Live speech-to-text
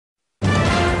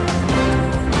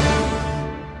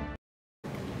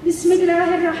بسم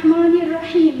الله الرحمن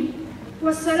الرحيم،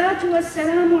 والصلاة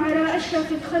والسلام على أشرف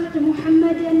الخلق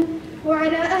محمد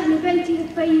وعلى أهل بيته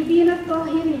الطيبين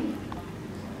الطاهرين.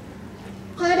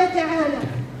 قال تعالى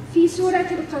في سورة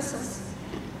القصص: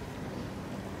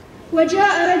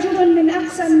 وجاء رجل من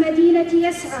أقصى المدينة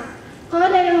يسعى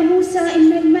قال يا موسى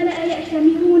إن الملأ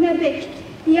يأتمرون بك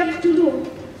ليقتلوك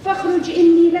فاخرج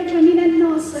إني لك من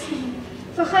الناصحين.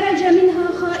 فخرج منها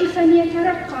خائفا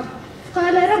يترقب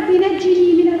قال رب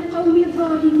نجني من القوم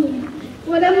الظالمين.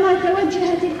 ولما توجه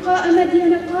تلقاء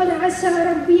مدين قال عسى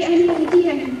ربي أن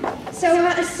يهديني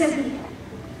سواء السبيل.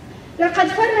 لقد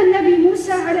فر النبي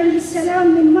موسى عليه السلام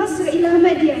من مصر إلى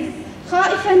مدين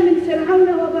خائفا من فرعون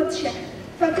وبطشه،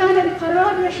 فكان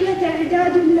القرار رحلة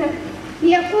إعداد له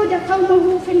ليقود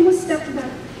قومه في المستقبل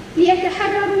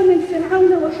ليتحرروا من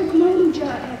فرعون وحكمه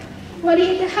الجائر،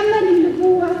 وليتحمل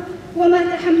النبوة وما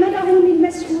تحمله من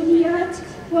مسؤوليات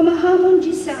ومهام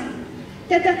جسام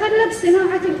تتطلب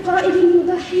صناعة القائد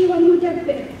المضحي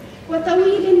والمدبر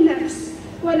وطويل النفس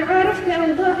والعارف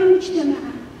بأوضاع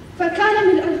مجتمعه. فكان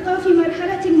من ألطاف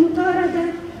مرحلة المطاردة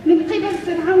من قبل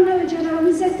فرعون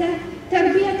وجلاوزته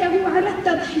تربيته على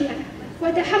التضحية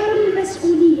وتحمل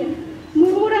المسؤولية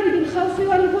مرورا بالخوف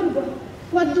والغربة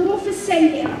والظروف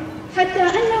السيئة، حتى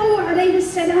أنه عليه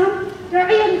السلام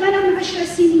رعي الغنم 10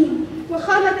 سنين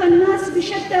وخالط الناس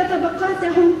بشتى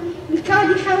طبقاتهم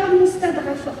الكادحة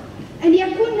والمستضعفة. أن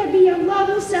يكون نبي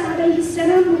الله موسى عليه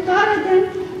السلام مطاردا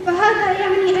فهذا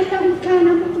يعني أنه كان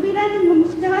مقبلا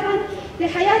ومختارا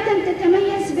لحياة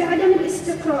تتميز بعدم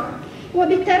الاستقرار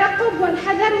وبالترقب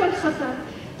والحذر والخطر،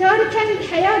 تاركا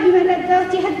الحياة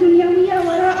بملذاتها الدنيوية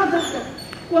وراء ظهره،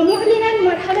 ومعلنا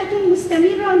مرحلة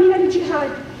مستمرة من الجهاد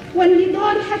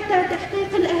والنضال حتى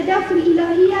تحقيق الأهداف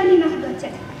الإلهية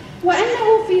لنهضته.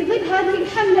 وأنه في ظل هذه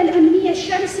الحملة الأمنية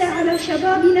الشرسة على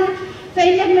شبابنا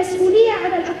فإن المسؤولية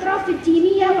على الأطراف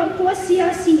الدينية والقوى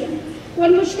السياسية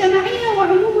والمجتمعية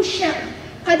وعموم الشعب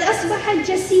قد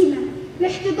أصبحت جسيمة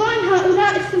لاحتضان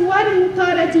هؤلاء الثوار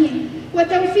المطاردين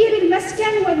وتوفير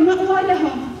المسكن والمأوى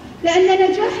لهم،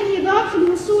 لأن نجاح النظام في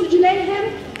الوصول إليهم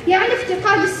يعني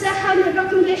افتقاد الساحة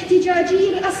للركن الاحتجاجي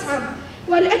الأصعب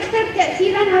والأكثر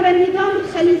تأثيراً على النظام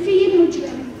الخليفي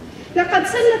المجرم. لقد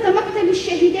سلط مقتل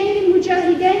الشهيدين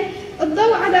المجاهدين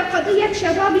الضوء على قضية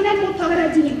شبابنا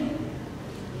المطاردين،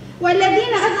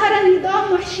 والذين أظهر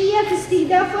النظام وحشية في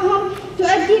استهدافهم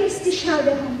تؤدي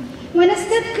لاستشهادهم.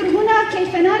 ونستذكر هنا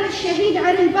كيف نال الشهيد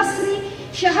علي البصري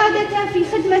شهادته في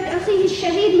خدمة أخيه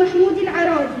الشهيد محمود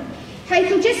العراضي،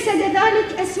 حيث جسد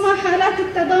ذلك أسمى حالات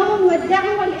التضامن والدعم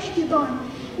والاحتضان.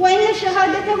 وإن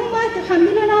شهادتهما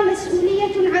تحملنا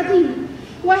مسؤولية عظيمة،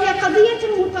 وهي قضية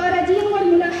المطاردين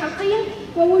والملاحقين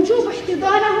ووجوب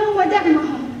احتضانهم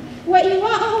ودعمهم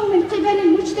وإيواءهم من قبل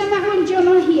المجتمع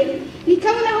والجماهير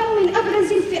لكونهم من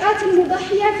أبرز الفئات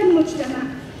المضحية في المجتمع،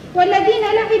 والذين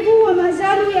لعبوا وما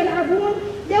زالوا يلعبون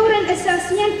دورا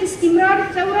أساسيا في استمرار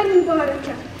الثورة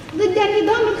المباركة ضد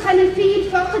النظام الخليفي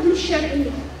الفاقد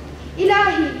للشرعية.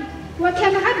 إلهي،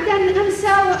 وكم عبدا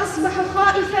أمسى وأصبح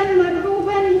خائفا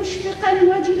مرعوبا مشفقا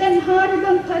وجلا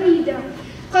هاربا طريدا،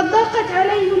 قد ضاقت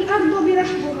عليه الأرض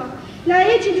برحبها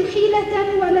لا يجد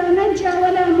حيلة ولا منجى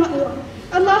ولا مأوى.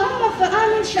 اللهم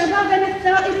فآمن شبابنا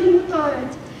الثائر المطارد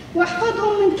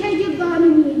واحفظهم من كيد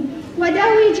الظالمين،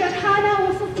 وداوي جرحانا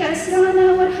وفك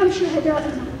أسرانا وارحم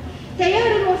شهدائنا.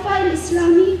 تيار الوفاء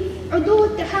الإسلامي، عضو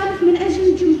التحالف من أجل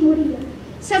الجمهورية،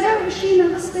 27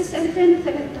 اغسطس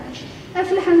 2013.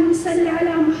 أفلح المصلي على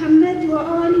محمد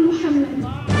وآل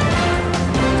محمد.